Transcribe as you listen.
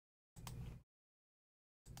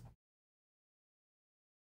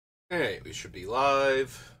Hey, we should be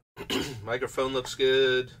live. Microphone looks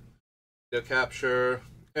good. Video capture.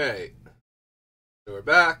 Hey, so we're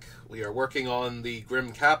back. We are working on the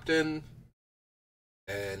Grim Captain.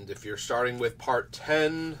 And if you're starting with part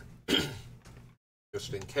 10,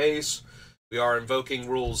 just in case, we are invoking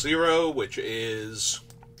Rule 0, which is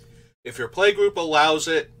if your playgroup allows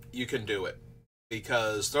it, you can do it.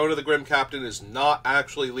 Because Throne of the Grim Captain is not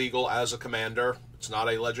actually legal as a commander. It's not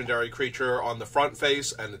a legendary creature on the front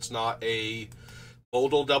face, and it's not a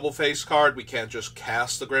Bodal double face card. We can't just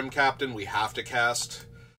cast the Grim Captain. We have to cast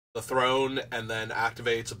the Throne and then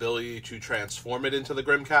activate its ability to transform it into the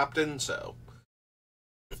Grim Captain. So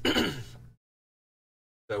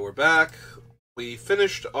we're back. We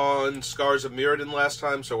finished on Scars of Mirrodin last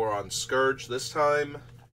time, so we're on Scourge this time.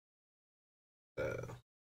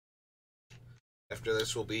 After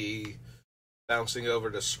this, we'll be bouncing over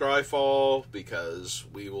to Scryfall, because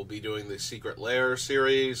we will be doing the Secret Lair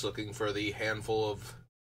series, looking for the handful of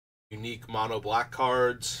unique mono-black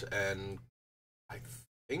cards, and I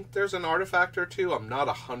think there's an artifact or two. I'm not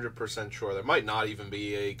 100% sure. There might not even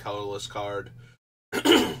be a colorless card.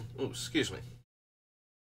 Ooh, excuse me.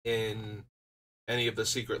 In any of the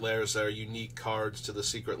Secret Lairs that are unique cards to the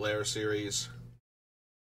Secret Lair series.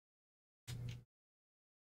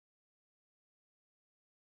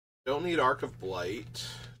 Don't need Arc of Blight.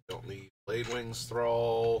 Don't need Bladewing's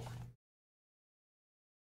Thrall.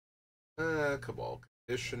 Cabal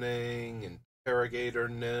Conditioning. Interrogator,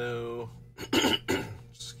 no.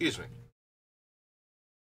 Excuse me.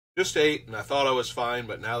 Just ate, and I thought I was fine,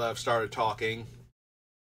 but now that I've started talking,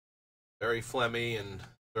 very phlegmy, and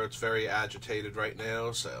throat's very agitated right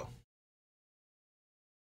now, so.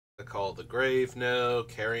 I call the Grave, no.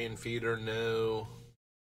 Carrion Feeder, no.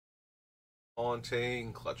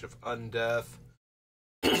 Haunting, Clutch of Undeath,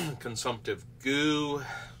 Consumptive Goo.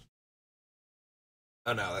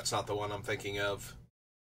 Oh no, that's not the one I'm thinking of.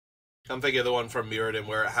 I'm thinking of the one from Mirrodin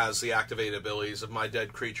where it has the activated abilities of my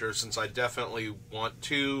dead creatures, since I definitely want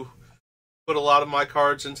to put a lot of my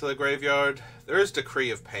cards into the graveyard. There is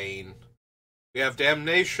Decree of Pain. We have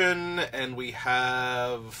Damnation, and we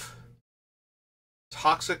have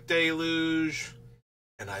Toxic Deluge,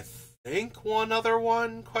 and I think one other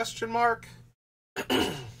one, question mark?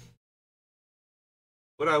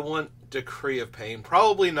 Would I want Decree of Pain?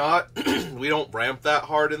 Probably not. We don't ramp that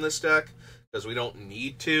hard in this deck, because we don't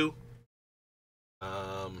need to.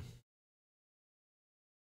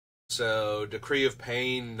 So, Decree of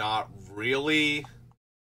Pain, not really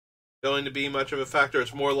going to be much of a factor.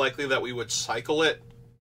 It's more likely that we would cycle it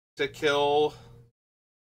to kill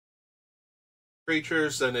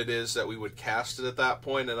creatures than it is that we would cast it at that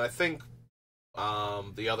point, and I think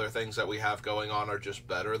the other things that we have going on are just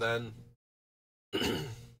better than.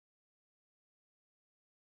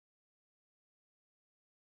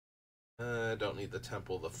 Don't need the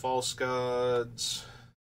Temple of the False Gods.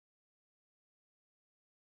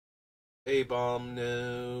 A-Bomb,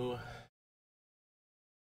 no.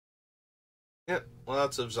 Yep,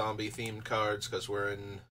 lots of zombie-themed cards, because we're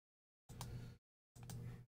in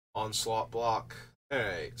Onslaught block.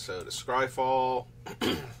 Alright, so to Scryfall.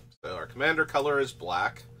 So our commander color is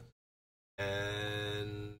black.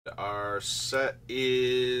 And our set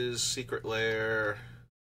is Secret Lair.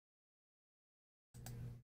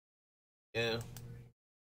 Yeah.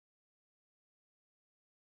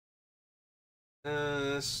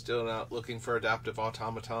 Still not looking for Adaptive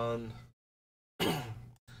Automaton. Alright,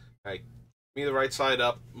 give me the right side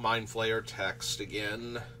up. Mind Flayer text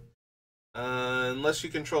again. Unless you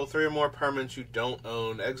control 3 or more permanents you don't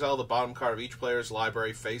own, exile the bottom card of each player's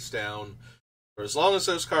library face down. For as long as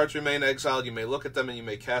those cards remain exiled, you may look at them and you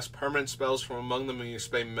may cast permanent spells from among them, and you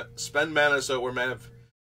spend mana as though it were mana of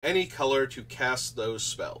any color to cast those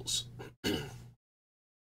spells.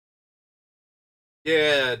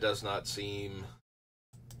 Yeah, it does not seem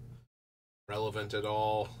relevant at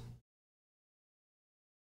all.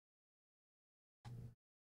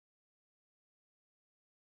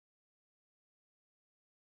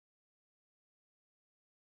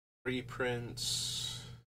 Reprints.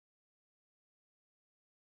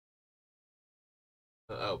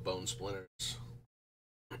 Oh, Bone Splinters.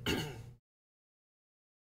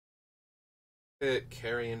 Pit,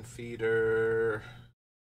 Carrion Feeder.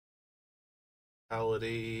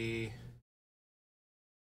 Fatality.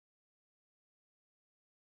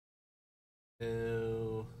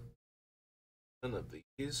 No. None of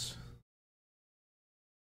these.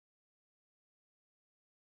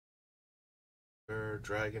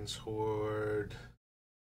 Dragon's Horde.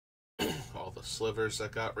 All the slivers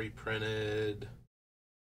that got reprinted.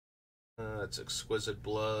 It's Exquisite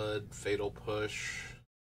Blood, Fatal Push.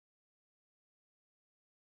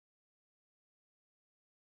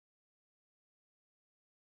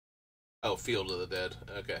 Oh, Field of the Dead.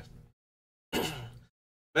 Okay.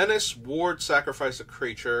 Menace, ward, sacrifice a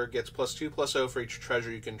creature, gets +2/+0 for each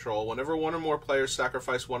treasure you control. Whenever one or more players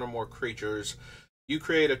sacrifice one or more creatures, you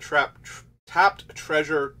create a tapped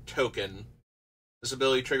treasure token. This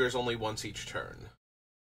ability triggers only once each turn.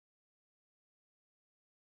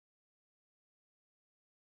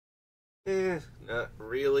 Not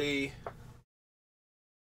really.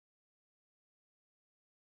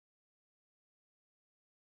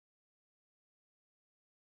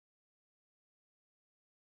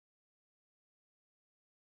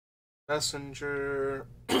 Messenger.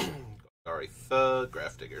 Golgari Thug.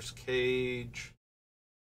 Grafdigger's Cage.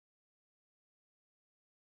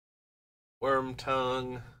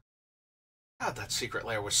 Wormtongue. God, that secret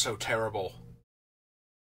lair was so terrible.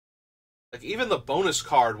 Like, even the bonus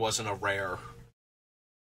card wasn't a rare.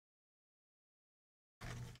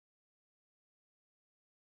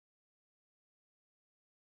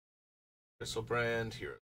 Bristlebrand,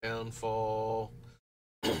 Hero Downfall.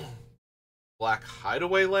 Black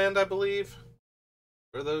Hideaway Land, I believe.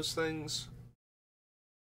 What are those things?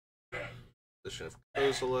 Position of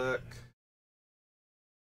Kozilek.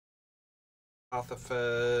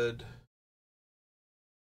 Gothafed.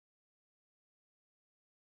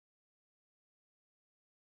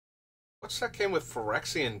 What's that game with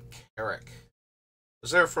Phyrexian Carrick?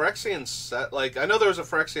 Was there a Phyrexian set? Like, I know there was a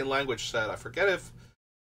Phyrexian language set. I forget if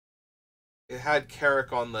it had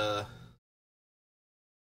Carrick on the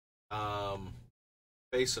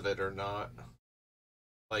face of it or not.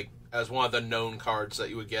 Like, as one of the known cards that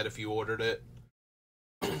you would get if you ordered it.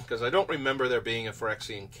 Because I don't remember there being a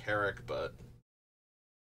Phyrexian Carrick, but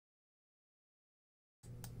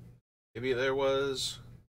maybe there was.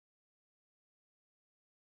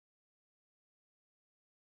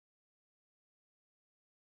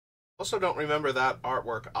 Also don't remember that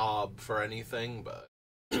artwork ob for anything, but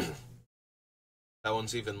that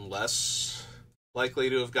one's even less likely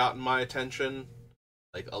to have gotten my attention.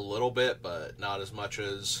 Like, a little bit, but not as much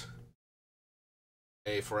as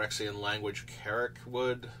a Phyrexian language Carrick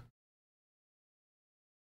would.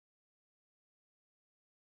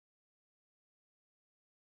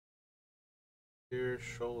 Here,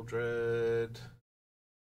 Sholdred.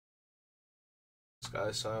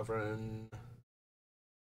 Sky Sovereign.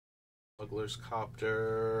 Smuggler's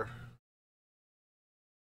Copter.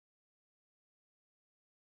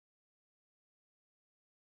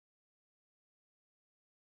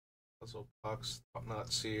 Puzzle Box,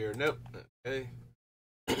 Thought-Knot Seer. Nope. Okay.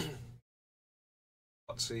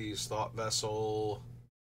 Thoughtseize, Thought Vessel.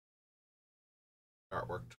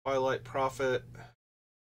 Artwork Twilight Prophet.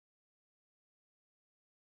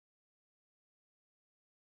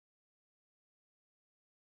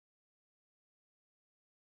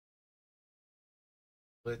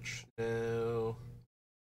 Lich No.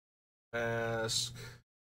 Mask.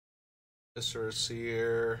 Viscera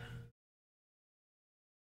Seer.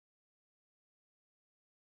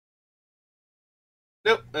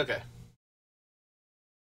 Nope, okay.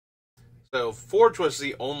 So, Forge was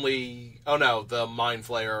the only... Oh no, the Mind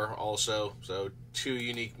Flayer also. So, 2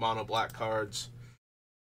 unique mono black cards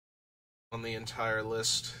on the entire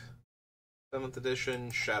list. 7th edition,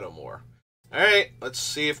 Shadowmoor. Alright, let's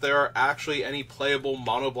see if there are actually any playable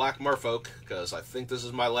mono black merfolk, because I think this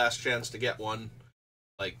is my last chance to get one,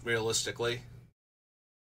 like, realistically.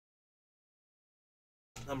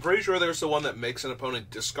 I'm pretty sure there's the one that makes an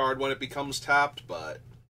opponent discard when it becomes tapped, but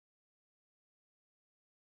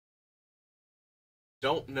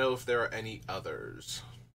don't know if there are any others.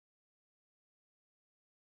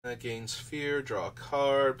 That gains fear, draw a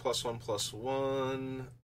card, +1/+1.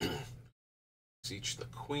 Siege the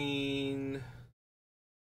Queen.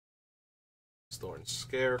 Thorn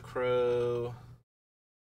Scarecrow.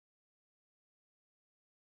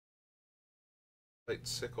 Light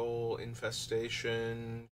Sickle,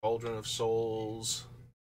 Infestation, Cauldron of Souls,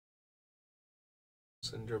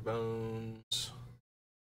 Cinder Bones,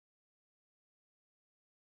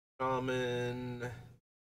 Shaman,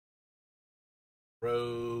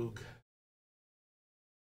 Rogue.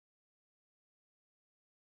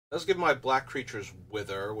 Does give my black creatures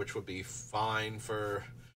Wither, which would be fine for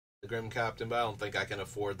the Grim Captain, but I don't think I can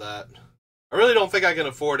afford that. I really don't think I can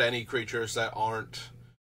afford any creatures that aren't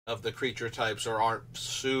of the creature types or aren't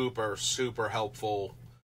super, super helpful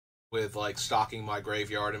with, like, stocking my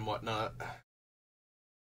graveyard and whatnot.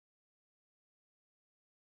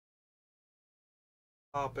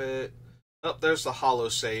 Pop it. Oh, there's the Hollow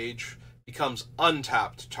Sage. Becomes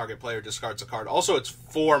untapped. Target player discards a card. Also, it's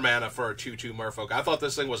 4 mana for a 2/2 merfolk. I thought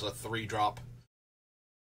this thing was a 3-drop.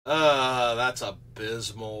 That's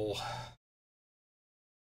abysmal.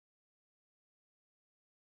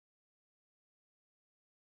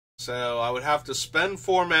 So I would have to spend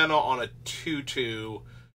 4 mana on a 2/2,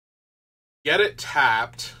 get it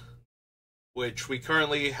tapped, which we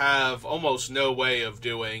currently have almost no way of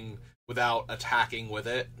doing without attacking with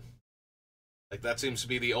it. Like, that seems to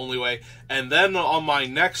be the only way. And then on my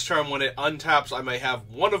next turn, when it untaps, I may have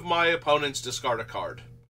one of my opponents discard a card.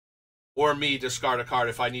 Or me discard a card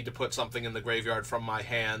if I need to put something in the graveyard from my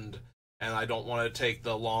hand, and I don't want to take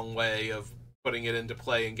the long way of putting it into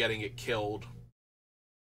play and getting it killed.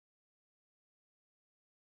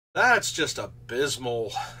 That's just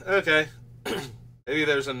abysmal. Okay. Maybe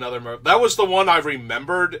there's another... That was the one I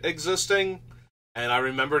remembered existing, and I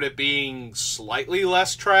remembered it being slightly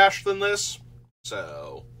less trash than this.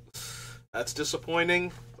 So, that's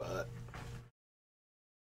disappointing, but...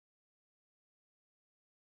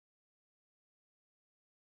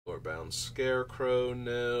 Lorebound Scarecrow,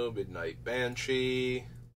 no. Midnight Banshee.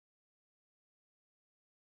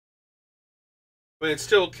 I mean, it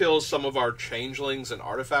still kills some of our changelings and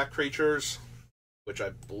artifact creatures, which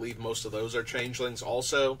I believe most of those are changelings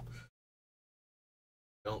also.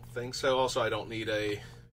 Don't think so. Also, I don't need a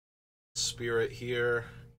spirit here.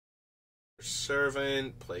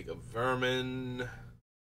 Servant, Plague of Vermin.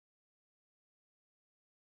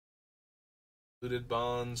 Looted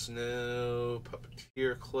Bonds, no.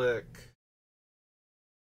 Puppeteer Click.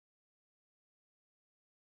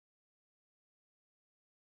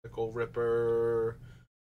 Sickle Ripper.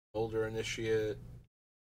 Boulder Initiate.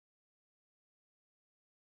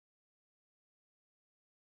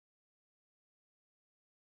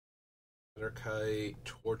 Kite,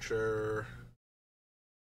 Torture.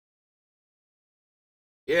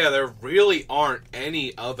 Yeah, there really aren't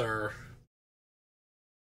any other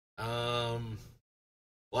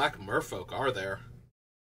Black Merfolk, are there?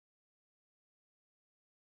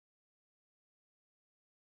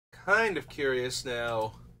 Kind of curious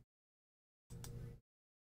now.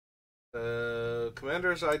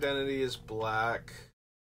 Commander's identity is black.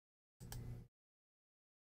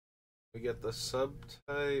 We get the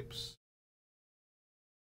subtypes.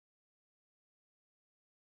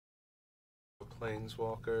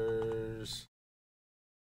 Planeswalkers.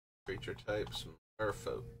 Creature types,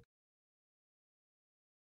 Merfolk.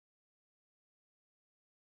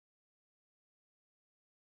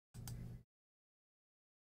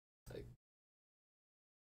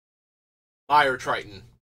 Mire Triton.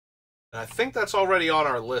 And I think that's already on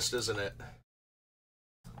our list, isn't it?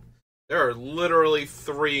 There are literally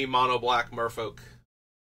 3 mono black Merfolk.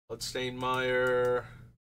 Bloodstained Mire.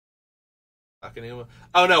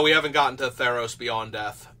 Oh no, we haven't gotten to Theros Beyond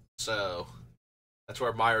Death, so that's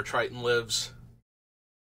where Mire Triton lives.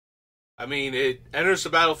 I mean, it enters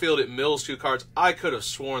the battlefield, it mills 2 cards. I could have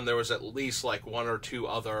sworn there was at least like 1 or 2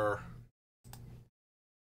 other...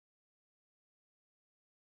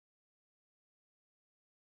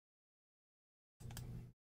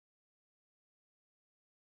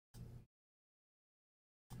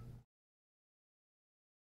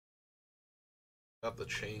 Got the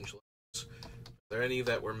changelings. Are there any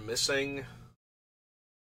that we're missing?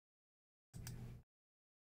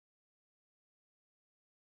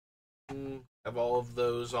 Have all of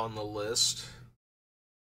those on the list.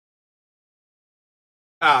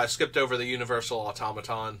 I skipped over the Universal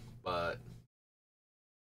Automaton, but...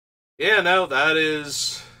 Yeah, no, that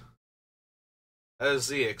is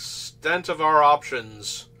the extent of our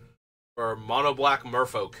options for Mono Black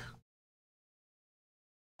Merfolk.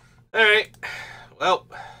 Alright. Well,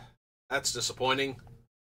 that's disappointing.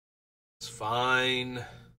 It's fine.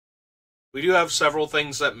 We do have several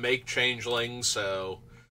things that make changelings, so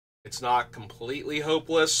it's not completely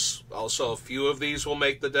hopeless. Also, a few of these will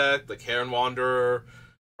make the deck. The Cairn Wanderer,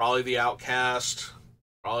 probably the Outcast,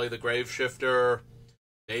 probably the Graveshifter,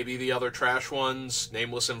 maybe the other trash ones.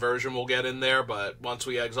 Nameless Inversion will get in there, but once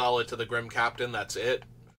we exile it to the Grim Captain, that's it.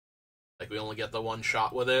 Like, we only get the one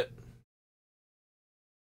shot with it.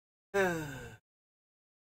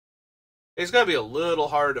 He's going to be a little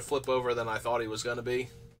harder to flip over than I thought he was going to be.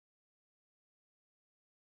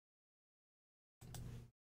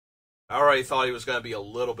 I already thought he was going to be a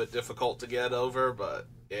little bit difficult to get over, but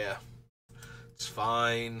yeah, it's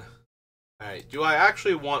fine. Alright, do I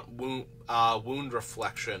actually want Wound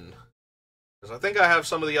Reflection? Because I think I have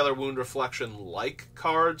some of the other Wound Reflection-like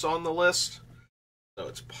cards on the list, so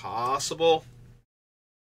it's possible.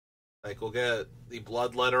 Like, we'll get the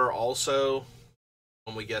Bloodletter also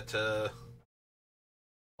when we get to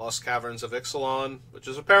Lost Caverns of Ixalan, which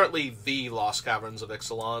is apparently the Lost Caverns of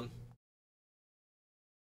Ixalan.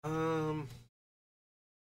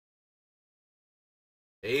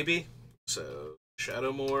 Maybe. So,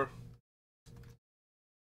 Shadowmoor.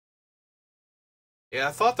 Yeah,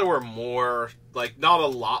 I thought there were more, like, not a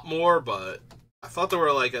lot more, but I thought there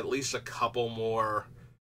were, like, at least a couple more,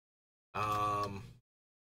 um,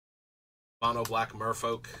 mono black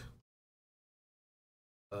merfolk.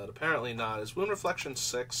 But apparently not. Is Wound Reflection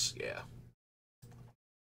 6? Yeah.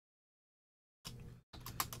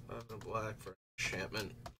 Mono black for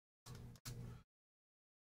enchantment.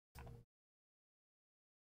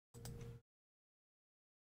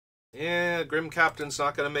 Yeah, Grim Captain's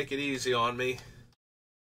not gonna make it easy on me.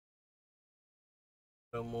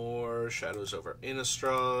 No more Shadows over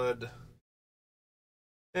Innistrad.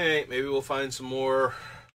 Hey, maybe we'll find some more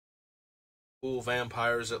cool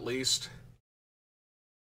vampires at least.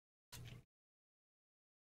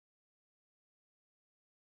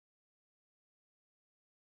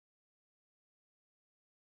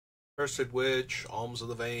 Cursed Witch, Alms of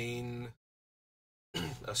the Vein,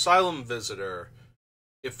 Asylum Visitor.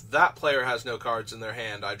 If that player has no cards in their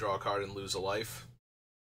hand, I draw a card and lose a life.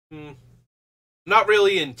 Not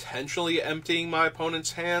really intentionally emptying my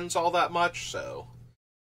opponent's hands all that much, so.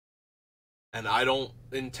 And I don't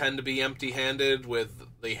intend to be empty-handed with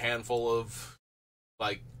the handful of,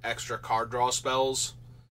 like, extra card draw spells.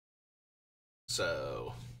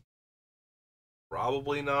 So.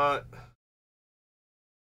 Probably not.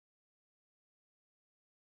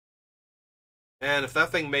 And if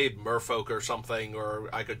that thing made Merfolk or something, or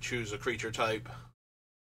I could choose a creature type,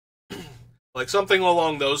 like something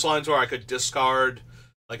along those lines where I could discard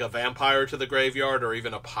like a vampire to the graveyard or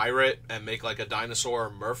even a pirate and make like a dinosaur or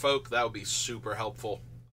merfolk, that would be super helpful.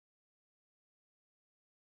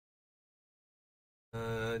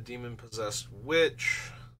 Demon-possessed witch.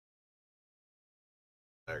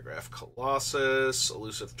 Paragraph Colossus.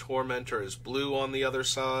 Elusive Tormentor is blue on the other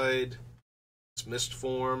side. It's mist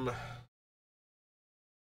form.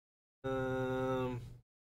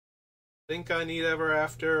 Think I need Ever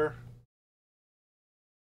After.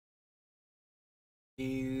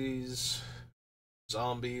 These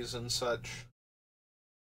zombies and such.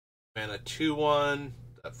 Mana 2/1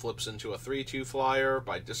 that flips into a 3/2 flyer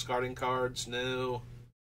by discarding cards. No.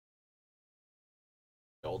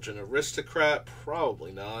 Indulgent Aristocrat,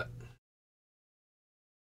 probably not.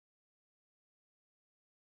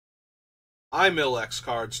 I mill X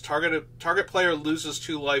cards. Target player loses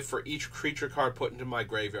 2 life for each creature card put into my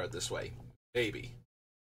graveyard this way. Maybe.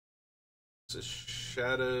 This is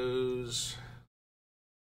Shadows.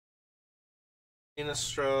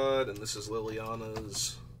 Innistrad, and this is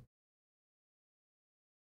Liliana's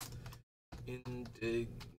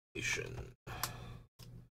Indignation.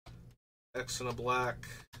 X and a black.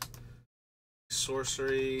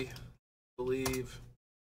 Sorcery, I believe.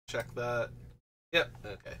 Check that. Yep,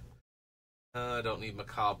 okay. I don't need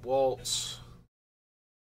Macabre Waltz.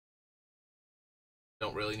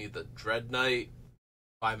 Don't really need the Dread Knight.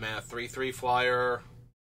 5 mana 3/3 flyer.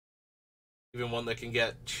 Even one that can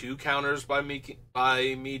get 2 counters by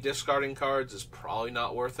me discarding cards is probably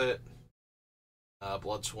not worth it.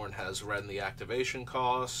 Bloodsworn has red in the activation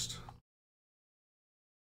cost.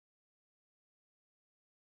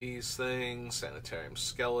 These things, Sanitarium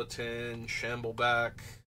Skeleton, Shambleback,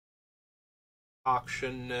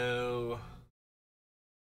 Auction, no.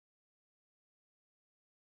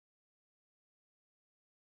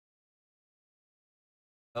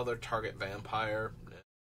 Another target vampire,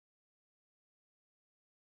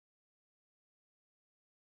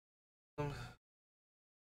 no.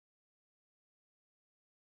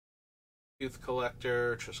 Youth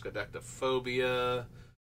Collector, Triskaidekaphobia,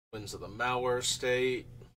 Winds of the Malware State.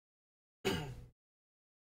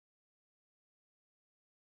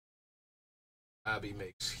 Abby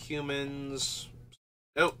makes humans.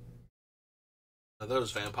 Nope. None of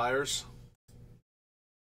those vampires.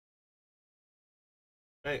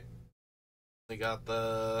 Right. We got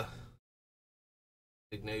the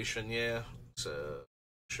Indignation, yeah. So,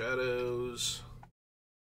 Shadows.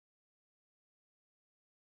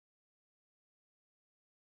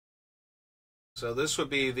 So this would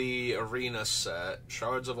be the Arena set.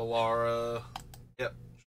 Shards of Alara. Yep.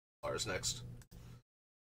 Alara's next.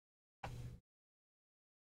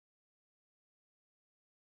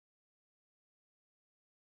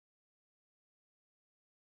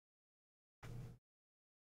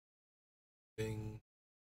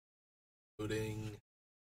 Loading.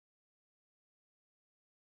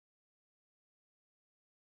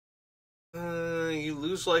 You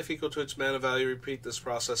lose life equal to its mana value. Repeat this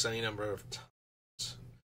process any number of times.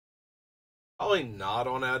 Probably not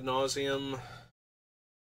on Ad Nauseam.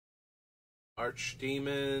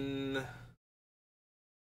 Archdemon.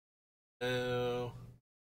 No.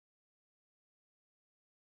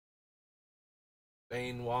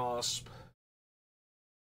 Bane Wasp.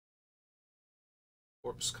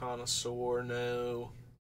 Corpse Connoisseur, no.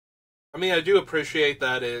 I mean, I do appreciate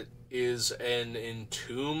that it is an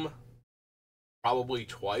Entomb, probably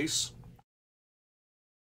twice.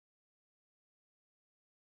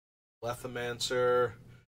 Lethomancer.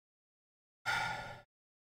 I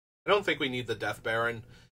don't think we need the Death Baron.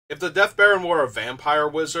 If the Death Baron were a vampire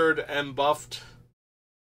wizard and buffed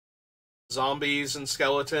zombies and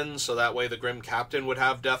skeletons, so that way the Grim Captain would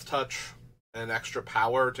have Death Touch and extra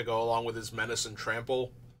power to go along with his Menace and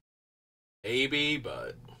Trample, maybe,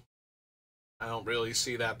 but I don't really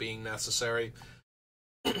see that being necessary.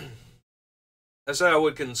 I said I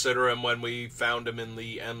would consider him when we found him in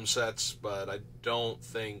the M sets, but I don't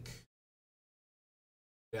think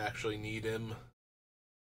we actually need him.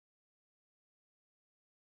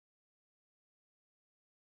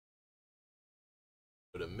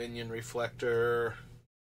 Put a Minion Reflector.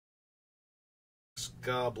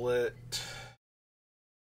 Goblet.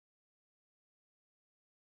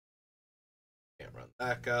 Can't run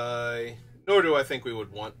that guy. Nor do I think we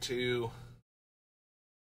would want to.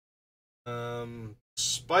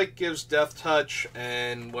 Spike gives Death Touch,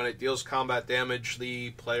 and when it deals combat damage,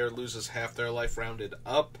 the player loses half their life rounded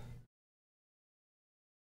up.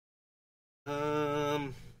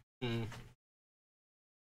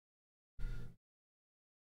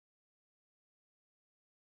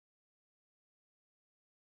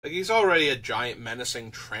 Like, he's already a giant menacing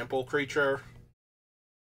trample creature.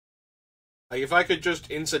 Like, if I could just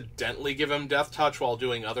incidentally give him Death Touch while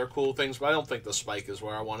doing other cool things, but I don't think the Spike is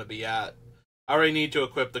where I want to be at. I already need to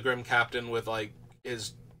equip the Grim Captain with, like,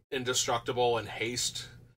 his Indestructible and Haste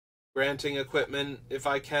granting equipment if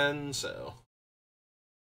I can, so.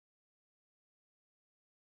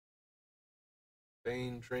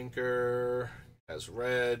 Bane Drinker has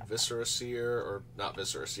red, Viscera Seer, or not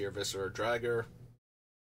Viscera Seer, Viscera Dragger.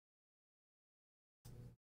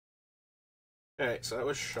 Alright, so that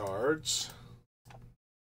was shards.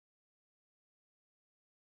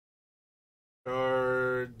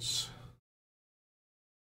 Shards.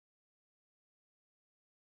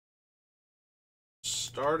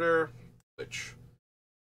 Starter, which,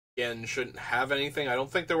 again, shouldn't have anything. I don't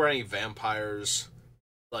think there were any vampires,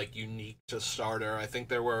 like, unique to starter. I think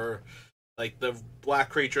there were, like, the black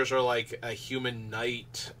creatures are, like, a human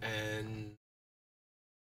knight, and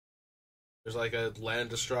there's like a land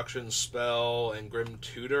destruction spell and Grim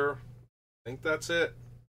Tutor. I think that's it.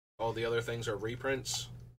 All the other things are reprints.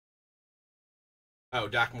 Oh,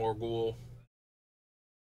 Dak Morgul.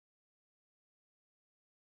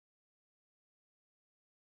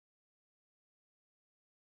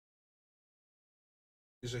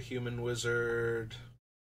 He's a human wizard.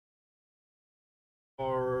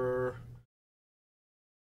 Horror.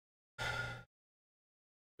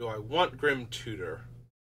 Do I want Grim Tutor?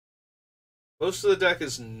 Most of the deck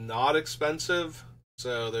is not expensive,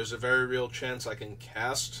 so there's a very real chance I can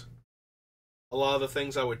cast a lot of the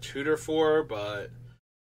things I would tutor for, but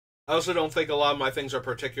I also don't think a lot of my things are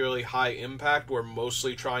particularly high impact. We're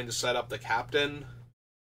mostly trying to set up the captain.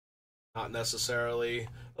 Not necessarily.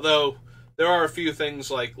 Although, there are a few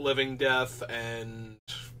things like Living Death and,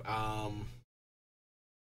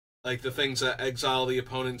 like the things that exile the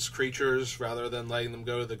opponent's creatures rather than letting them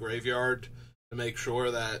go to the graveyard to make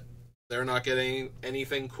sure that they're not getting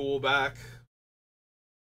anything cool back.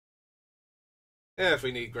 Yeah, if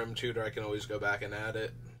we need Grim Tutor, I can always go back and add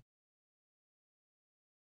it.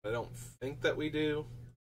 I don't think that we do.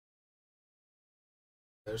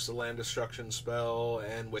 There's the Land Destruction spell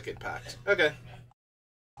and Wicked Pact. Okay.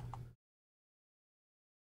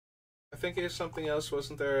 I think it's something else.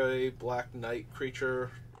 Wasn't there a Black Knight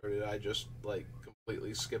creature? Or did I just, like,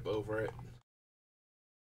 completely skip over it?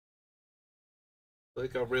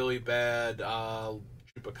 Like a really bad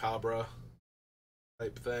Chupacabra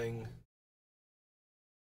type thing.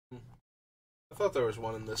 I thought there was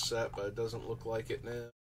one in this set, but it doesn't look like it now.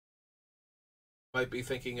 Might be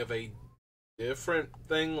thinking of a different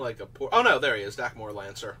thing, like a oh no, there he is, Dakmor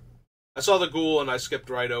Lancer. I saw the ghoul and I skipped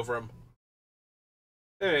right over him.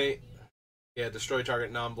 Alright. Yeah, destroy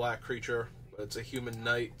target non-black creature, but it's a human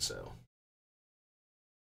knight, so.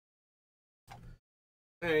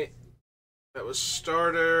 Alright. That was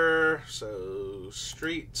starter, so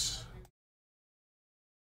streets.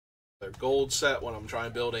 Their gold set when I'm trying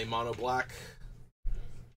to build a mono black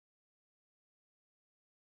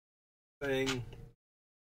thing.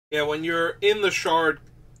 Yeah, when you're in the shard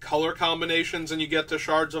color combinations and you get to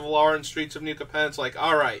Shards of Alara and Streets of New Capenna, it's like,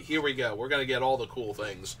 alright, here we go. We're gonna get all the cool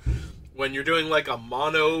things. When you're doing like a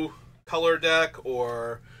mono color deck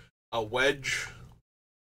or a wedge,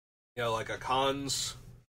 you know, like a Khans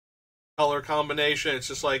color combination, it's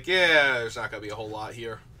just like, yeah, there's not gonna be a whole lot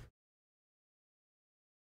here.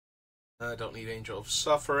 I don't need Angel of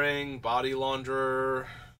Suffering, Body Launderer.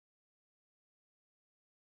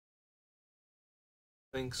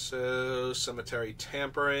 Think so. Cemetery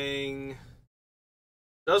Tampering.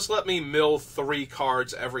 Does let me mill 3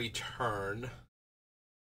 cards every turn.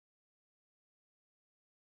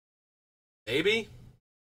 Maybe?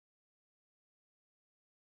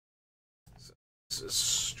 This is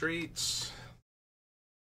Streets.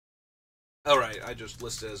 Alright, I just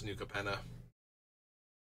listed as New Capenna.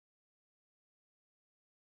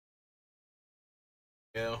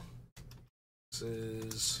 Yeah. This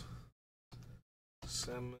is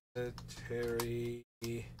Cemetery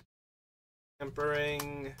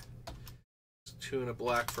Tampering. 2 and a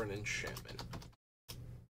black for an enchantment.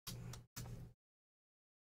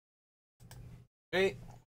 Okay.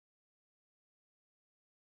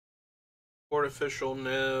 Court Official,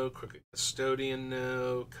 no. Crooked Custodian,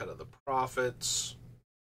 no. Cut of the Prophets.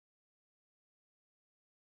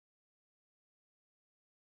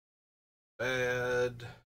 Bad.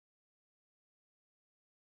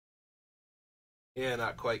 Yeah,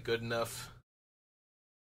 not quite good enough.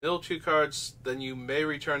 Mill 2 cards, then you may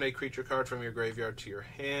return a creature card from your graveyard to your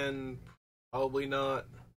hand. Probably not.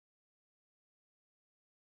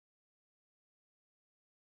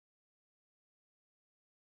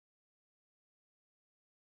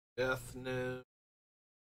 Death, no.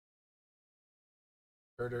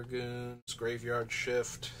 Murder Goons, Graveyard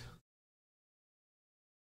Shift.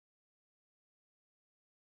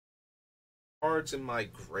 Cards in my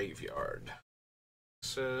graveyard.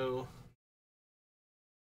 So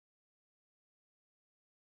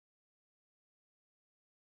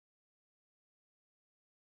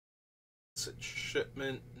it's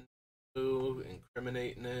Shipment, no.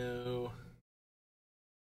 Incriminate, no.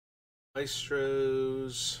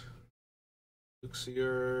 Maestros,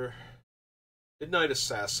 Luxior, Midnight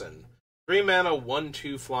Assassin. 3 mana,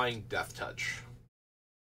 1/2 flying Death Touch.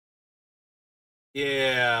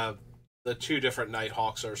 Yeah, the 2 different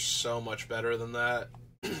Nighthawks are so much better than that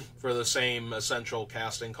for the same essential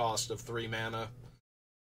casting cost of 3 mana.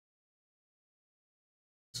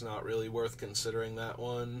 It's not really worth considering that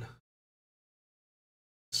one.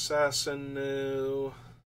 Assassin, no.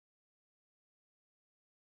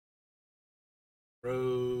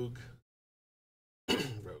 Rogue.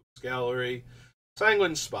 Rogue's Gallery.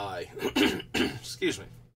 Sanguine Spy. Excuse me.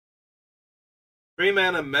 3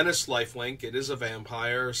 mana Menace Lifelink. It is a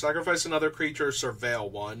vampire. Sacrifice another creature,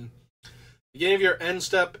 surveil 1. Beginning of your end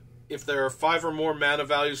step, if there are 5 or more mana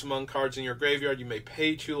values among cards in your graveyard, you may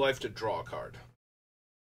pay 2 life to draw a card.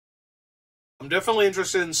 I'm definitely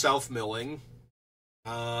interested in self-milling.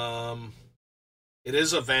 It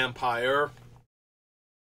is a vampire.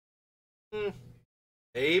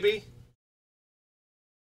 Maybe.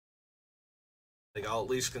 I think I'll at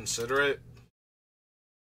least consider it.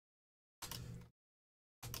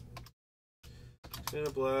 In a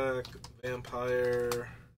black, vampire,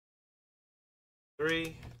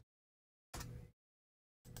 3.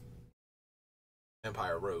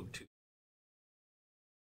 Vampire Rogue 2.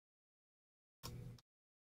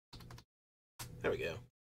 There we go.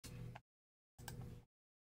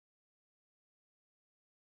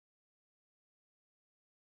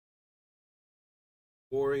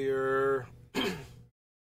 Warrior.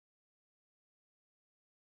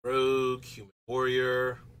 Rogue, Human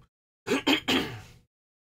Warrior.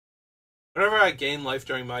 Whenever I gain life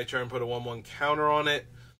during my turn, put a 1/1 counter on it.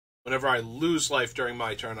 Whenever I lose life during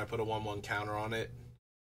my turn, I put a 1/1 counter on it.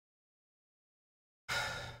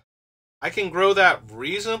 I can grow that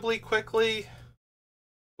reasonably quickly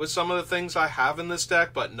with some of the things I have in this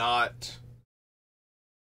deck, but not...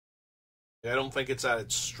 I don't think it's at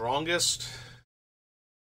its strongest.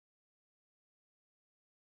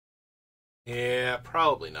 Yeah,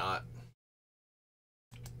 probably not.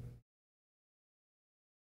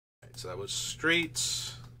 Alright, so that was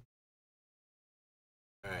Streets.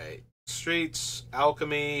 Alright, Streets,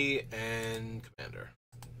 Alchemy, and Commander.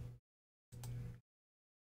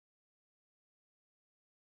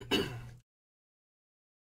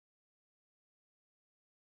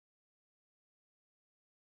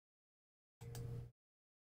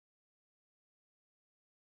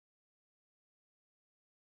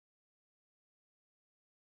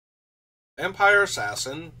 Vampire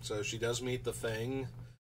Assassin, so she does meet the thing.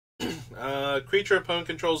 Creature opponent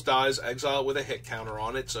controls dies, exile it with a hit counter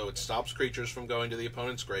on it, so it stops creatures from going to the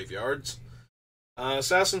opponent's graveyards.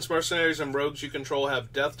 Assassins, Mercenaries, and Rogues you control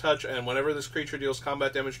have Death Touch, and whenever this creature deals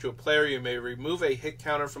combat damage to a player, you may remove a hit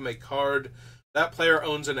counter from a card that player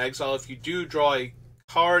owns in exile. If you do, draw a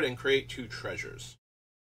card and create 2 treasures.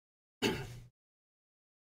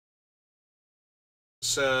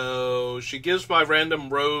 So, she gives my random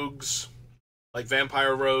rogues like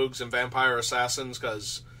vampire rogues and vampire assassins,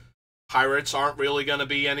 because pirates aren't really going to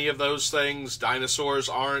be any of those things, dinosaurs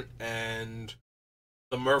aren't, and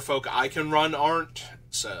the merfolk I can run aren't,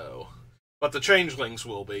 so... But the changelings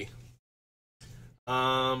will be.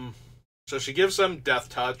 So she gives them Death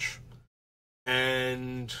Touch,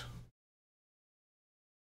 and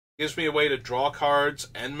gives me a way to draw cards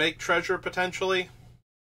and make treasure, potentially.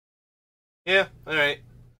 Yeah, alright.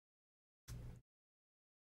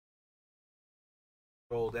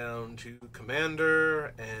 Roll down to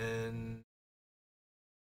Commander, and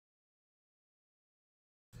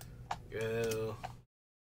go.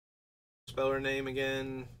 Spell her name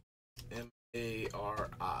again.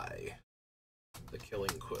 Mari. The Killing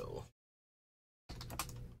Quill.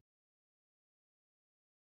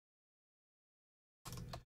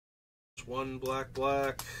 It's 1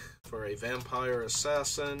 black for a vampire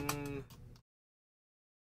assassin.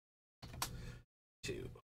 2.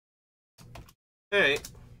 Alright.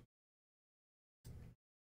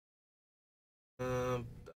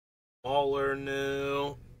 Mauler,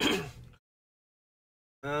 no.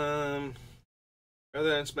 Rather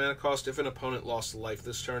than its mana cost, if an opponent lost a life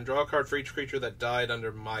this turn, draw a card for each creature that died under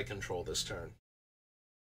my control this turn.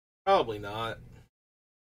 Probably not.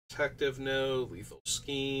 Detective, no. Lethal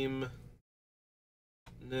Scheme,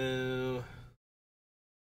 no.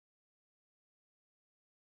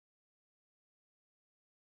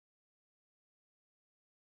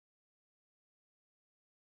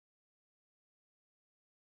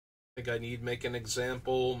 I think I need make an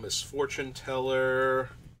example. Misfortune Teller.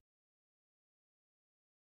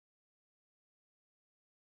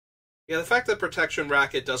 Yeah, the fact that Protection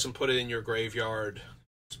Racket doesn't put it in your graveyard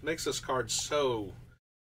makes this card so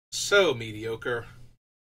mediocre.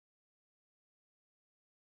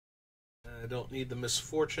 I don't need the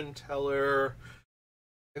Misfortune Teller.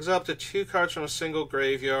 Exile up to 2 cards from a single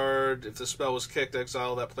graveyard. If the spell was kicked,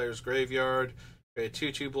 exile that player's graveyard. Create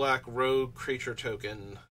a 2/2 black rogue creature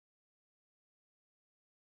token.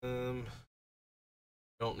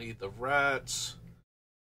 Don't need the rats.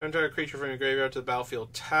 Enter a creature from your graveyard to the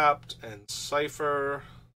battlefield tapped, and Cipher.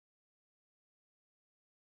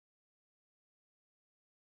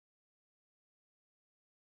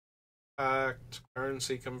 Pact.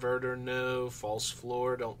 Currency Converter, no. False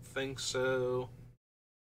Floor, don't think so.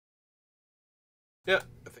 Yeah,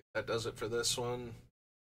 I think that does it for this one.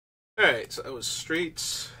 Alright, so that was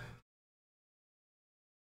Streets.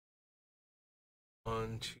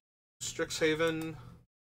 On to Strixhaven.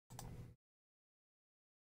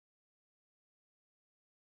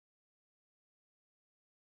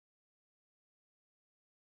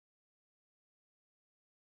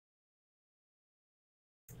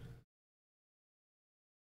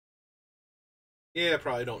 Yeah,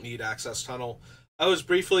 probably don't need Access Tunnel. I was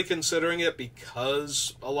briefly considering it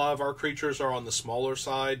because a lot of our creatures are on the smaller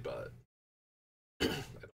side, but I don't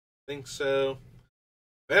think so.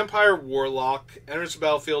 Vampire Warlock. Enters the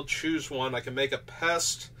battlefield, choose one. I can make a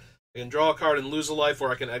pest, I can draw a card and lose a life,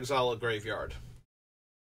 or I can exile a graveyard.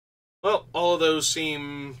 Well, all of those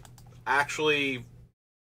seem actually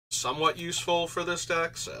somewhat useful for this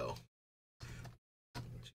deck, so...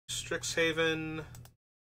 Strixhaven...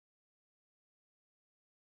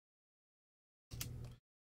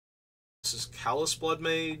 This is Callous Blood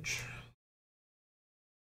Mage.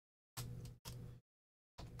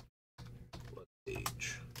 Blood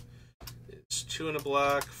Mage. It's 2 and a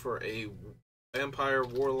black for a Vampire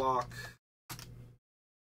Warlock.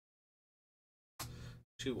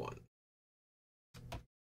 2/1.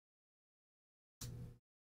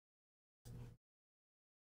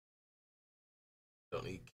 Don't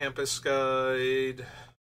need Campus Guide.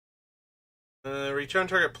 Return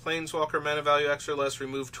target Planeswalker, mana value X or less,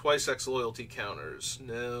 remove twice X loyalty counters.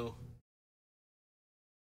 No.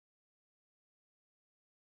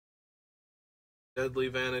 Deadly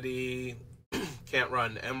Vanity. Can't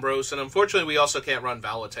run Embrose, and unfortunately we also can't run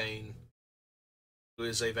Valatane, who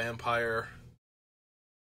is a vampire.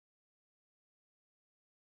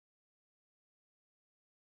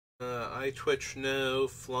 Eye Twitch, no.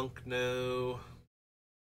 Flunk, no.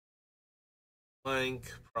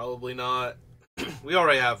 Blank, probably not. We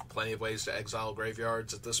already have plenty of ways to exile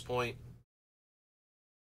graveyards at this point.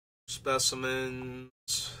 Specimens.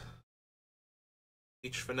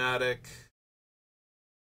 Mage Fanatic.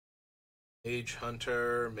 Mage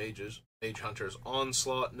Hunter. Mage Hunter's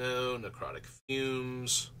Onslaught, no. Necrotic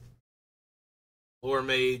Fumes. Lore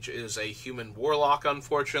Mage is a human warlock,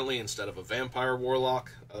 unfortunately, instead of a vampire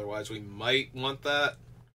warlock. Otherwise, we might want that.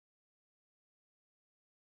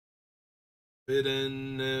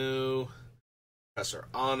 Bidden, no. Professor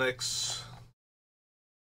Onyx.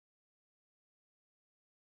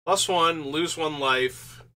 +1, lose 1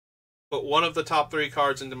 life, put one of the top 3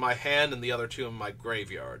 cards into my hand and the other 2 in my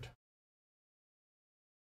graveyard.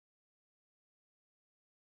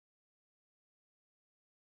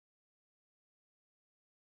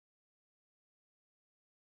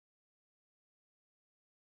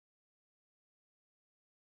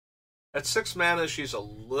 At 6 mana, she's a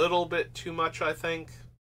little bit too much, I think.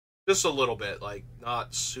 Just a little bit, like,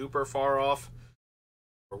 not super far off.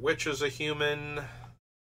 For Witch is a human.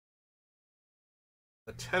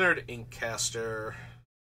 A Tenured Inkcaster.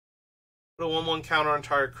 Put a 1/1 counter on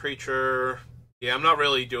target creature. Yeah, I'm not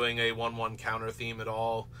really doing a 1/1 counter theme at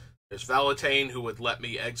all. There's Valentane, who would let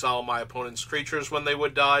me exile my opponent's creatures when they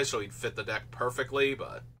would die, so he'd fit the deck perfectly,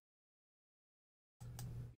 but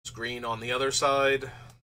it's green on the other side.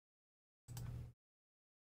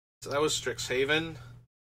 So that was Strixhaven.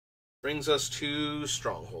 Brings us to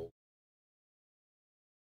Stronghold.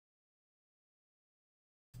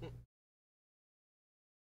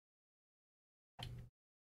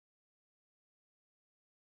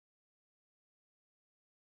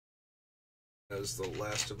 That was the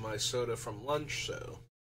last of my soda from lunch, so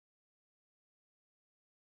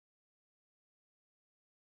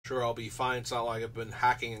sure I'll be fine. It's not like I've been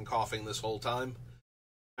hacking and coughing this whole time.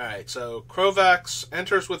 Alright, so Krovax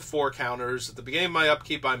enters with 4 counters. At the beginning of my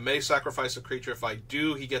upkeep, I may sacrifice a creature. If I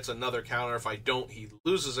do, he gets another counter. If I don't, he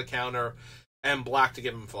loses a counter. And black to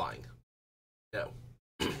give him flying. No.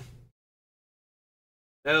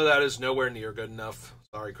 No, that is nowhere near good enough.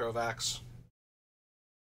 Sorry, Krovax.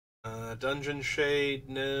 Dungeon Shade,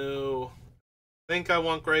 no. I think I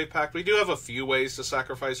want Grave Pact. We do have a few ways to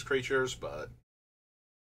sacrifice creatures, but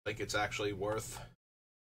I think it's actually worth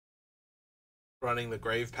running the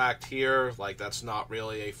Grave Pact here. Like, that's not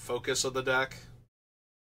really a focus of the deck.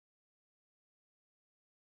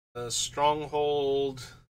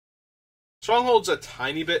 Stronghold. Stronghold's a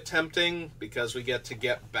tiny bit tempting because we get to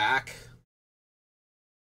get back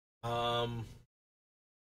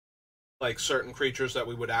like certain creatures that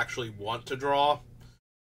we would actually want to draw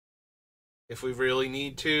if we really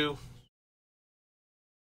need to.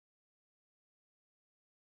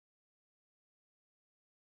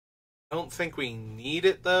 I don't think we need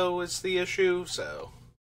it, though, is the issue, so.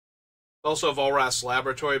 Also Volrath's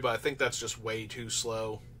Laboratory, but I think that's just way too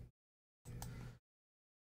slow.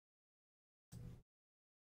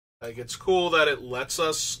 Like, it's cool that it lets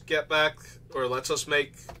us get back, or lets us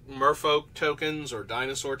make Merfolk tokens or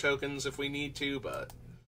Dinosaur tokens if we need to, but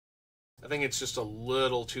I think it's just a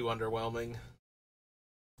little too underwhelming.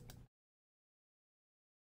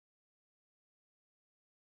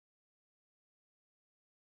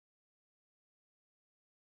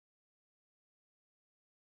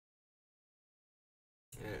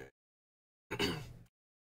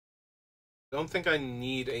 Don't think I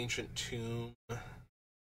need Ancient Tomb.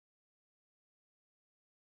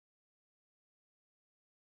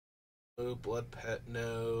 No Blood Pet,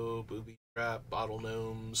 no. Booby Trap, Bottle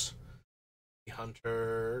Gnomes,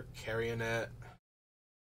 Hunter, Carrionet,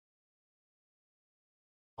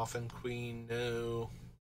 Coffin Queen, no.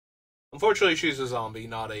 Unfortunately, she's a zombie,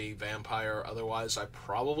 not a vampire. Otherwise, I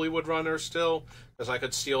probably would run her still, because I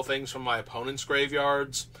could steal things from my opponent's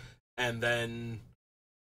graveyards, and then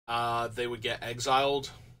they would get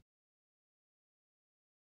exiled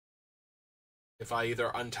if I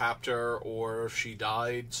either untapped her or if she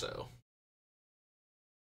died, so.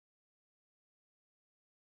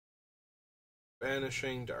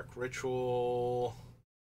 Vanishing, Dark Ritual,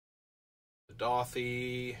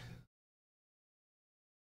 Dothy.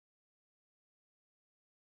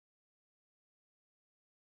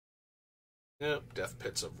 Nope. Death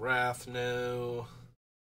Pits of Wrath, no.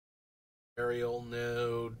 Burial,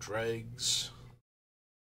 no. Dregs.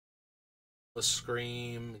 The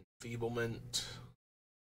Scream, Enfeeblement.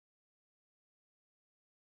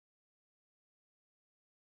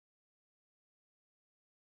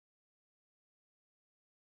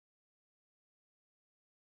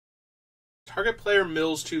 Target player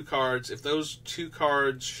mills 2 cards. If those 2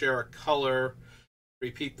 cards share a color,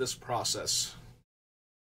 repeat this process.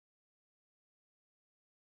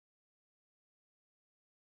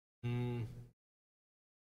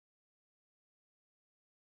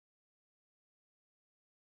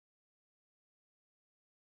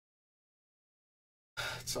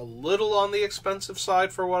 It's a little on the expensive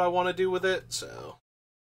side for what I want to do with it, so.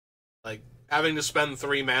 Like, having to spend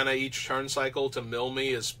 3 mana each turn cycle to mill me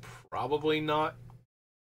is probably not.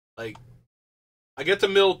 Like, I get to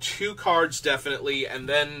mill 2 cards definitely, and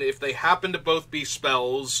then if they happen to both be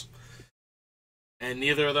spells, and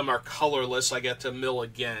neither of them are colorless, I get to mill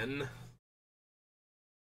again.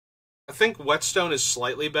 I think Whetstone is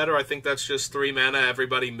slightly better. I think that's just 3 mana,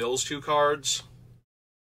 everybody mills 2 cards.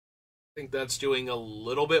 I think that's doing a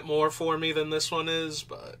little bit more for me than this one is,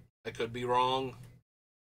 but I could be wrong.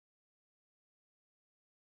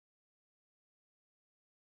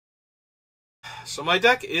 So my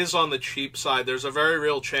deck is on the cheap side. There's a very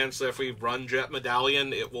real chance that if we run Jet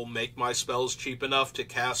Medallion, it will make my spells cheap enough to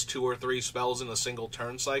cast 2 or 3 spells in a single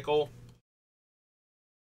turn cycle.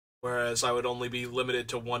 Whereas I would only be limited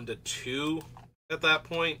to 1 to 2 at that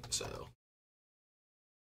point, so.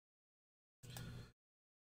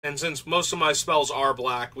 And since most of my spells are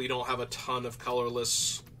black, we don't have a ton of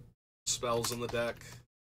colorless spells in the deck.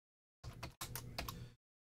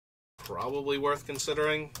 Probably worth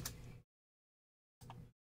considering.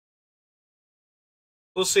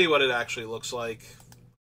 We'll see what it actually looks like.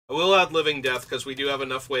 I will add Living Death because we do have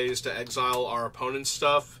enough ways to exile our opponent's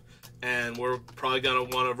stuff, and we're probably going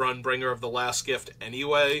to want to run Bringer of the Last Gift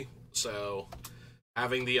anyway, so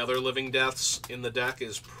having the other Living Deaths in the deck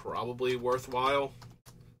is probably worthwhile,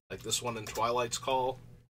 like this one in Twilight's Call.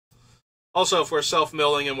 Also, if we're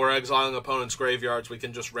self-milling and we're exiling opponents' graveyards, we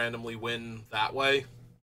can just randomly win that way.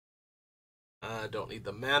 Don't need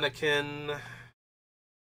the Mannequin.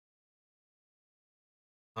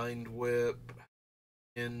 Mind Whip.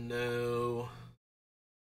 No.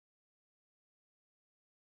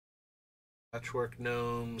 Patchwork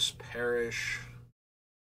Gnomes. Perish.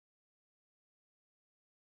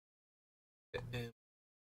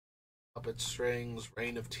 Puppet Strings.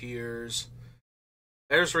 Rain of Tears.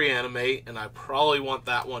 There's Reanimate, and I probably want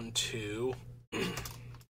that one too.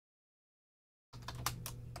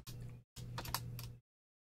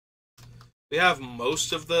 We have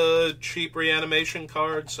most of the cheap reanimation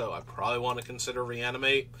cards, so I probably want to consider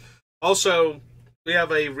Reanimate. Also, we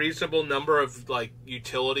have a reasonable number of like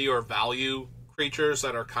utility or value creatures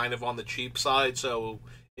that are kind of on the cheap side, so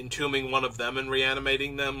entombing one of them and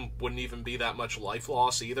reanimating them wouldn't even be that much life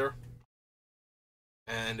loss either.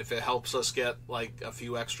 And if it helps us get like a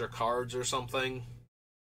few extra cards or something,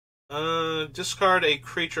 discard a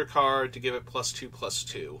creature card to give it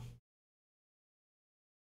 +2/+2.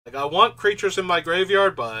 Like, I want creatures in my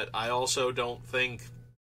graveyard, but I also don't think,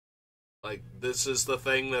 like, this is the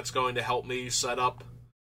thing that's going to help me set up.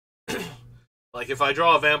 Like, if I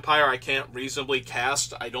draw a vampire I can't reasonably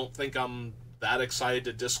cast, I don't think I'm that excited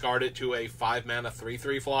to discard it to a 5-mana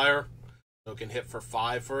 3/3 flyer, so it can hit for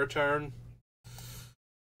 5 for a turn.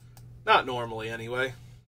 Not normally, anyway.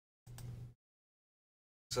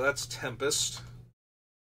 So that's Tempest.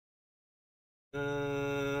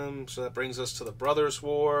 So that brings us to the Brothers'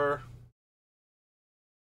 War.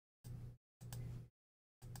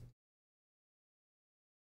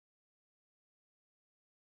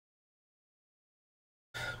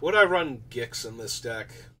 Would I run Gix in this deck?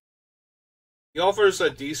 He offers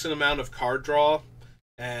a decent amount of card draw,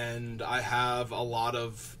 and I have a lot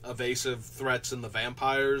of evasive threats in the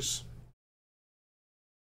vampires.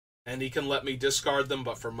 And he can let me discard them,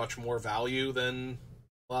 but for much more value than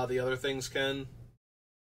a lot of the other things can.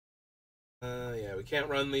 Yeah, we can't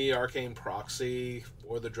run the Arcane Proxy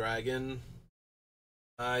or the Dragon.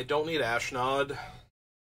 I don't need Ashnod.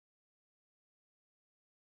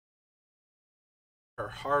 Or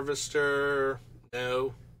Harvester,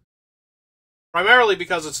 no. Primarily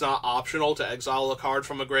because it's not optional to exile a card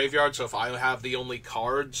from a graveyard, so if I have the only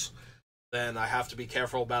cards, then I have to be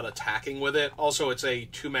careful about attacking with it. Also, it's a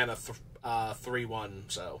 2-mana 3/1,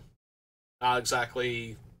 so not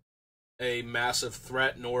exactly a massive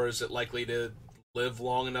threat, nor is it likely to live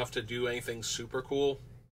long enough to do anything super cool.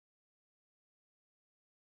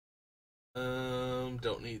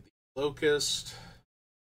 Don't need the Locust.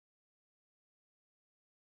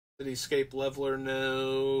 Cityscape Leveler,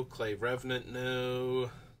 no. Clay Revenant,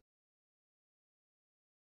 no.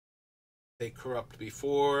 They Corrupt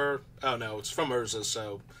before. Oh no, it's from Urza,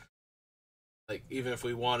 so like even if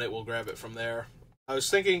we want it, we'll grab it from there. I was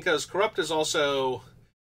thinking because Corrupt is also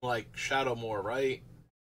like Shadowmoor, right?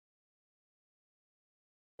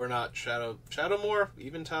 Or not Shadowmoor?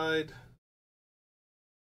 Eventide? I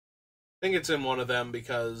think it's in one of them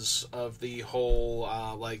because of the whole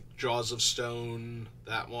like Jaws of Stone,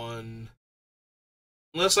 that one.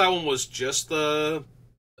 Unless that one was just the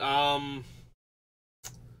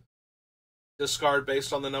discard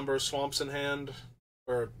based on the number of swamps in hand,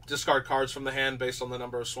 or discard cards from the hand based on the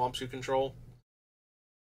number of swamps you control.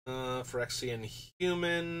 Phyrexian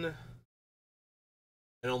Human.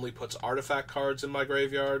 It only puts artifact cards in my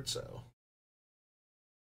graveyard, so.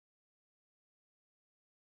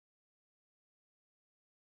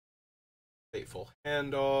 Fateful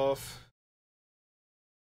Handoff.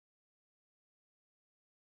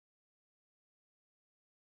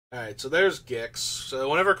 Alright, so there's Gix. So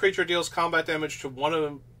whenever a creature deals combat damage to one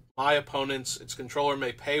of my opponents, its controller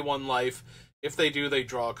may pay 1 life. If they do, they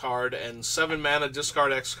draw a card. And 7 mana,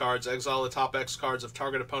 discard X cards, exile the top X cards of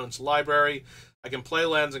target opponent's library. I can play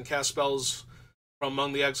lands and cast spells from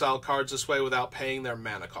among the exiled cards this way without paying their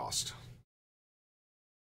mana cost.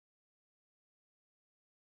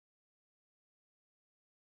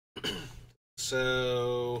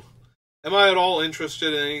 So, am I at all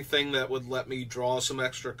interested in anything that would let me draw some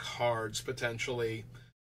extra cards, potentially,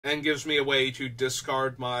 and gives me a way to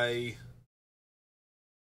discard my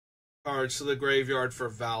cards to the graveyard for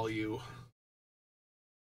value?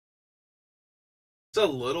 It's a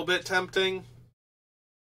little bit tempting.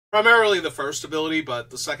 Primarily the first ability,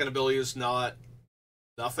 but the second ability is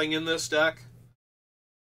nothing in this deck.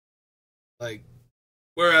 Like,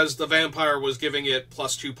 whereas the vampire was giving it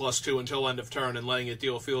 +2/+2 until end of turn and letting it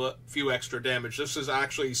deal a few extra damage, this is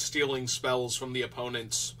actually stealing spells from the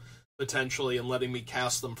opponents, potentially, and letting me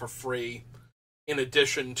cast them for free, in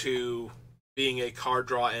addition to being a card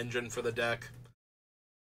draw engine for the deck.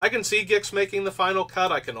 I can see Gix making the final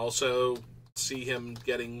cut. I can also see him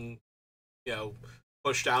getting,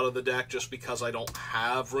 pushed out of the deck just because I don't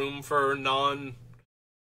have room for non-main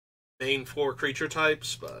 4 creature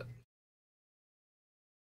types, but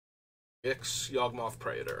Gix, Yawgmoth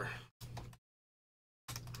Praetor.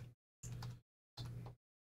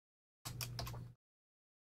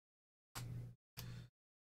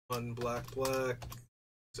 One black,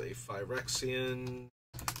 it's a Phyrexian,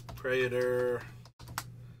 Praetor,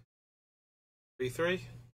 3/3.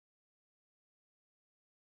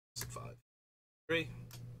 It's 5/3.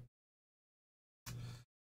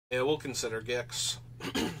 Yeah, we'll consider Gix.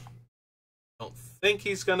 Don't think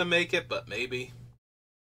he's gonna make it, but maybe.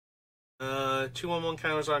 2/1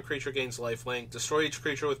 counters on a creature gains lifelink. Destroy each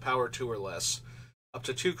creature with power 2 or less. Up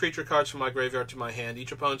to 2 creature cards from my graveyard to my hand.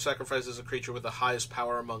 Each opponent sacrifices a creature with the highest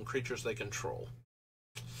power among creatures they control.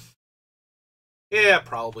 Yeah,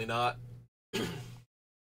 probably not.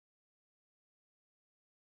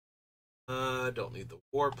 Don't need the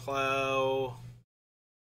War Plow.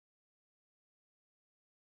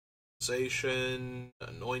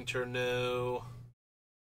 Anointer, no.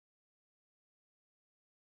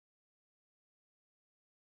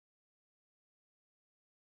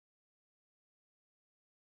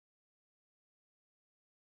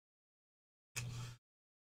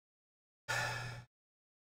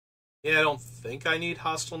 Yeah, I don't think I need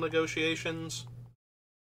Hostile Negotiations.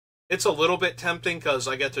 It's a little bit tempting because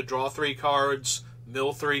I get to draw 3 cards,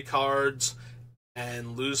 mill 3 cards,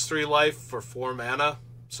 and lose 3 life for 4 mana,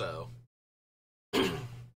 so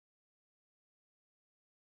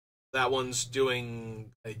that one's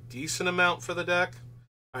doing a decent amount for the deck.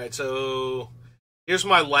 Alright, so here's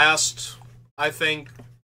my last, I think,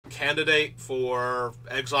 candidate for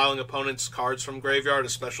exiling opponents' cards from graveyard,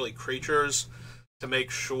 especially creatures, to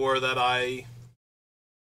make sure that I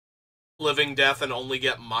living death and only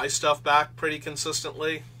get my stuff back pretty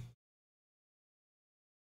consistently.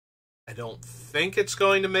 I don't think it's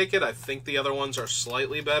going to make it. I think the other ones are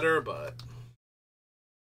slightly better, but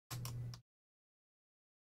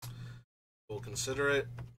we'll consider it.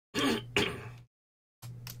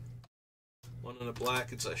 1 and a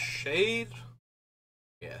black, it's a Shade.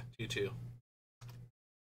 Yeah, 2/2.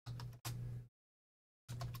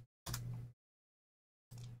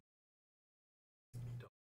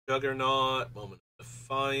 Juggernaut, Moment of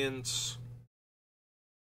Defiance.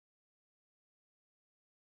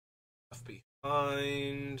 Left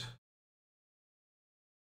behind.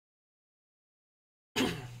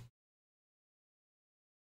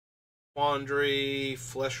 Quandary,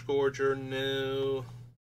 Flesh Gorger, no.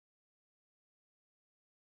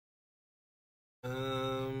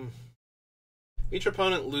 Each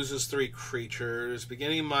opponent loses 3 creatures.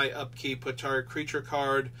 Beginning my upkeep, put target creature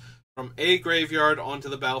card from a graveyard onto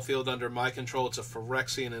the battlefield under my control. It's a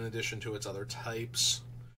Phyrexian in addition to its other types.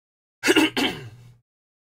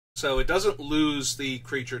 So it doesn't lose the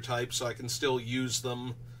creature type, so I can still use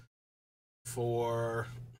them for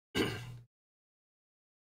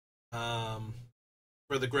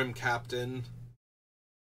the Grim Captain.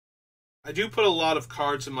 I do put a lot of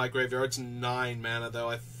cards in my graveyard. It's 9 mana, though.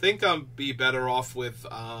 I think I'll be better off with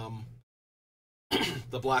the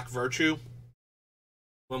Black Virtue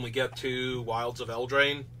when we get to Wilds of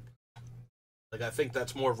Eldraine. Like, I think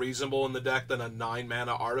that's more reasonable in the deck than a 9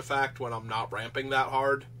 mana artifact when I'm not ramping that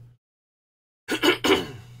hard.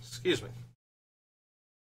 Excuse me.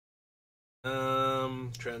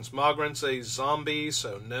 Transmogrant's a zombie,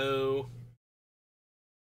 so no.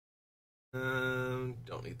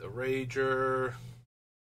 Don't need the Rager.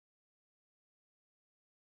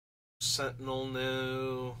 Sentinel,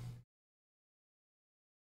 no.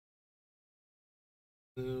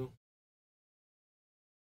 No.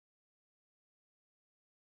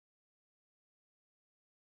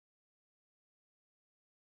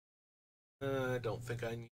 I don't think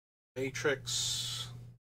I need Matrix.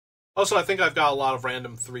 Also, I think I've got a lot of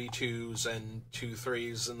random 3/2s and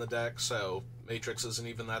 2/3s in the deck, so Matrix isn't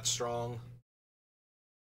even that strong.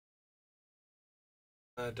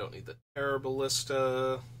 I don't need the Terror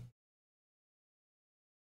Ballista.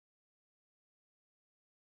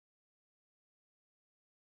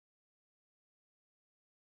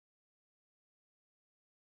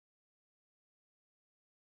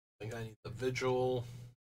 I think I need the Vigil.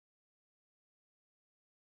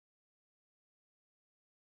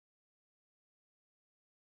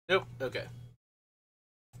 Nope, okay.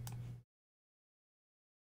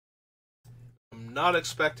 I'm not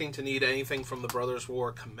expecting to need anything from the Brothers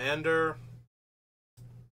War Commander.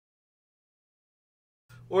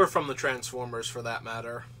 Or from the Transformers, for that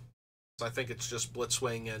matter. I think it's just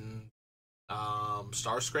Blitzwing and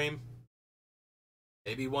Starscream.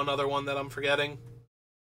 Maybe one other one that I'm forgetting.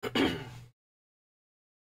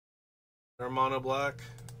 They're mono black.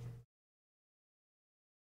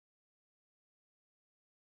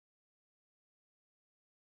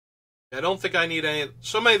 I don't think I need any.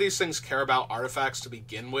 So many of these things care about artifacts to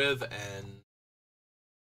begin with, and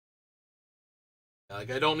like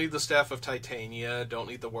I don't need the Staff of Titania, don't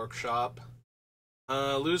need the Workshop.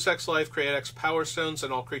 Lose X life, create X Power Stones,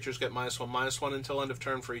 and all creatures get -1/-1 until end of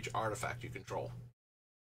turn for each artifact you control.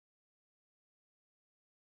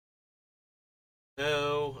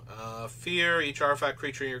 No. Fear, each artifact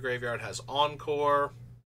creature in your graveyard has Encore.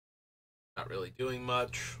 Not really doing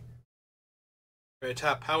much.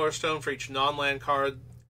 Tap Power Stone for each non-land card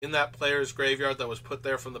in that player's graveyard that was put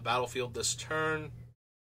there from the battlefield this turn.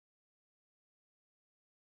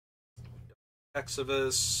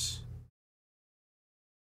 Exodus.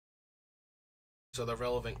 So the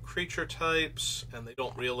relevant creature types, and they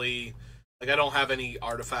don't really... Like, I don't have any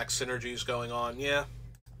artifact synergies going on. Yeah,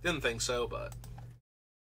 didn't think so, but...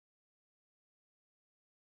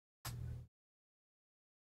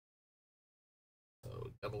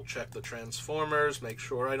 So double check the Transformers, make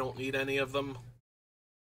sure I don't need any of them.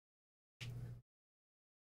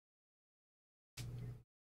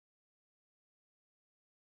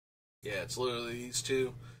 Yeah, it's literally these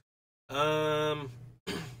two.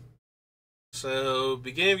 So,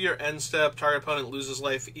 beginning of your end step, target opponent loses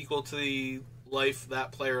life equal to the life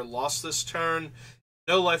that player lost this turn.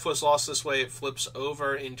 No life was lost this way. It flips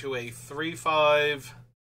over into a 3/5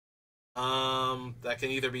 that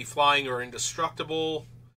can either be flying or indestructible.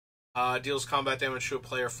 Deals combat damage to a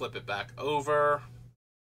player, flip it back over.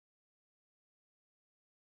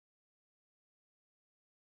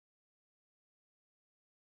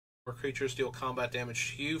 Or creatures deal combat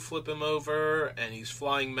damage to you, flip him over, and he's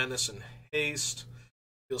flying, menace, and haste.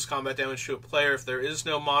 Deals combat damage to a player. If there is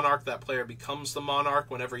no monarch, that player becomes the monarch.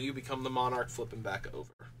 Whenever you become the monarch, flip him back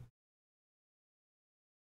over.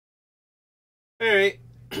 Alright.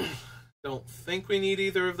 Don't think we need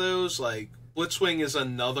either of those. Like, Blitzwing is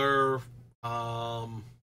another,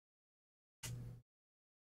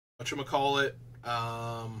 whatchamacallit,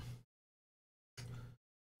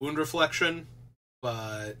 Wound Reflection,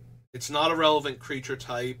 but it's not a relevant creature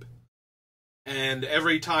type. And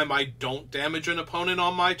every time I don't damage an opponent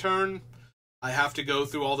on my turn, I have to go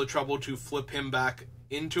through all the trouble to flip him back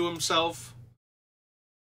into himself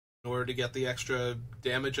in order to get the extra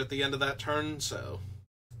damage at the end of that turn, so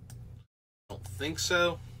I don't think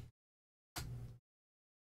so.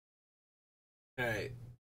 Alright.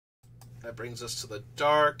 That brings us to the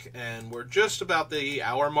dark, and we're just about the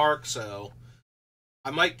hour mark, so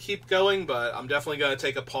I might keep going, but I'm definitely going to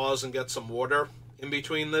take a pause and get some water in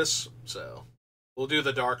between this, so we'll do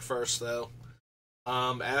the dark first, though.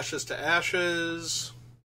 Ashes to Ashes.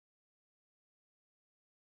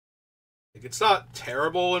 Like, it's not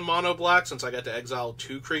terrible in mono black since I get to exile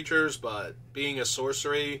 2 creatures, but being a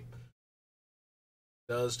sorcery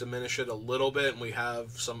does diminish it a little bit, and we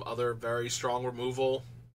have some other very strong removal,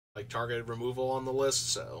 like targeted removal on the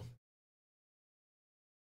list, so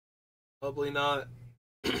probably not.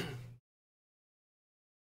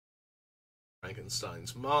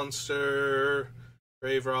 Frankenstein's Monster,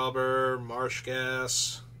 Grave Robber, Marsh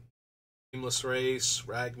Gas, Aimless Race,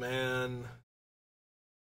 Ragman.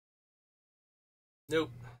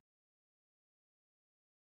 Nope.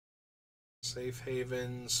 Safe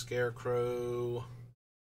Haven, Scarecrow.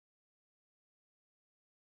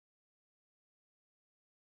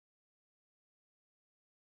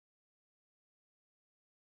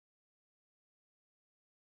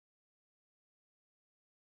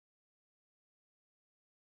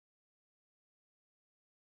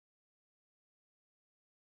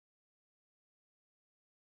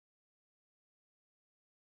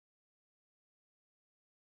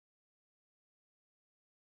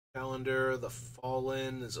 Calendar. The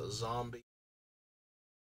Fallen is a zombie.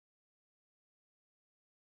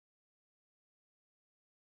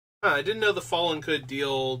 I didn't know the Fallen could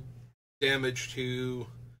deal damage to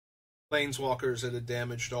planeswalkers it had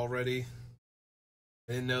damaged already.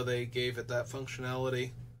 I didn't know they gave it that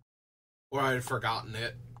functionality. Or I had forgotten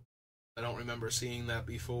it. I don't remember seeing that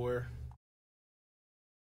before.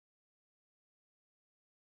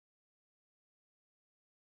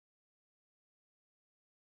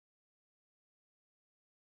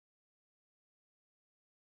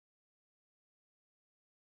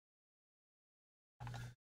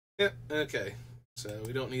 Yeah, okay. So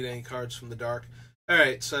we don't need any cards from the dark.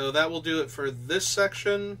 Alright, so that will do it for this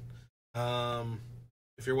section.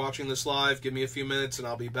 If you're watching this live, give me a few minutes and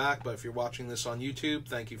I'll be back. But if you're watching this on YouTube,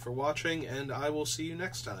 thank you for watching, and I will see you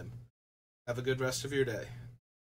next time. Have a good rest of your day.